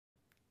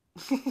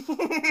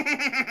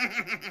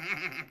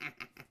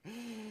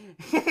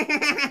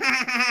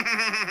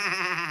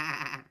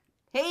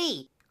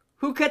Hey,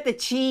 who cut the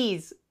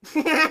cheese?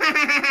 You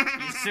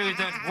say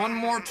that one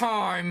more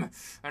time,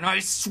 and I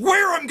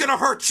swear I'm gonna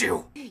hurt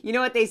you! You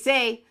know what they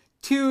say?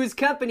 Two's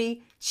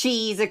company,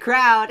 cheese a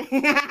crowd.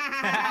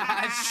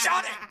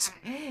 Shut it!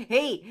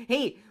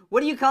 Hey,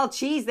 what do you call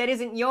cheese that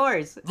isn't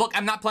yours? Look,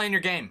 I'm not playing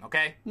your game,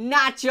 okay?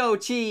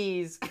 Nacho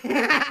cheese.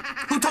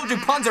 Who told you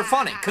puns are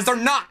funny? Because they're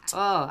not!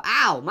 Oh,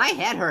 ow, my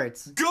head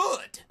hurts.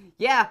 Good!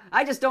 Yeah,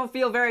 I just don't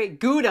feel very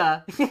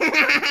Gouda.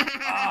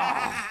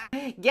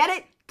 Get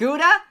it?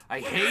 Gouda? I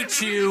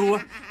hate you,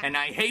 and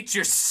I hate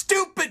your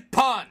stupid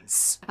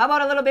puns! How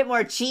about a little bit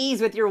more cheese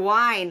with your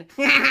wine?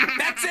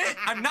 That's it!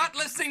 I'm not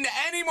listening to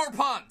any more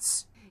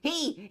puns!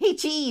 Hey,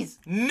 cheese.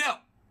 No!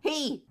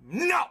 Hey,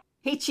 No!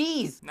 hey,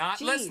 cheese. Not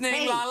Cheese, listening.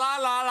 hey. La la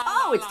la la.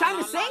 Oh, it's time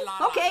to sing?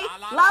 Okay.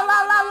 La la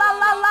la la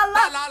la la la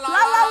la la la la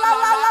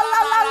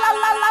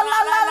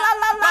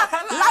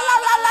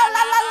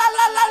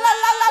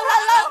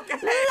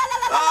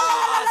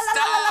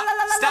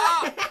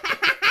Stop!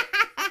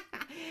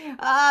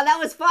 That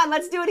was fun.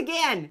 Let's do it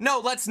again. No,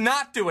 let's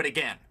not do it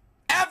again.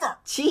 Ever!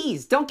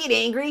 Cheese, don't get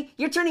angry.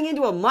 You're turning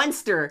into a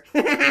monster.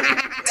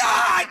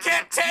 I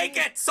can't take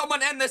it!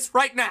 Someone end this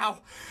right now.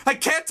 I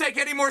can't take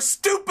any more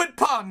stupid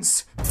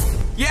puns.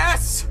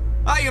 Yes,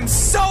 I am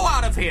so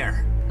out of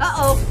here.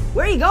 Uh-oh,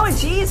 where are you going,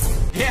 Cheese?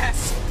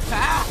 Yes.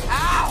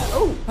 Ow!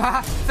 Oh.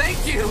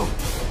 Thank you.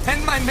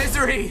 End my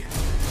misery.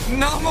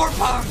 No more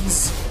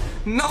puns.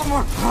 No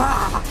more.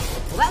 Well,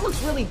 that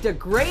looks really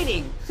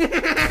degrading.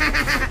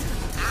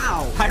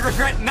 Ow. I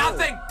regret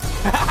nothing.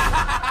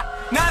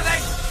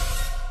 Nothing.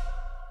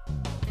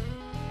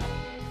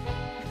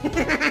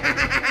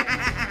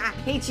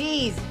 Hey,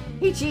 Cheese.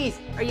 Hey, Cheese,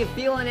 are you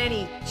feeling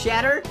any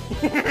cheddar?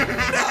 No!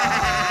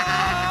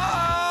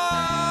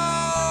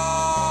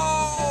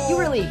 You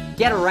really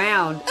get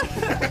around.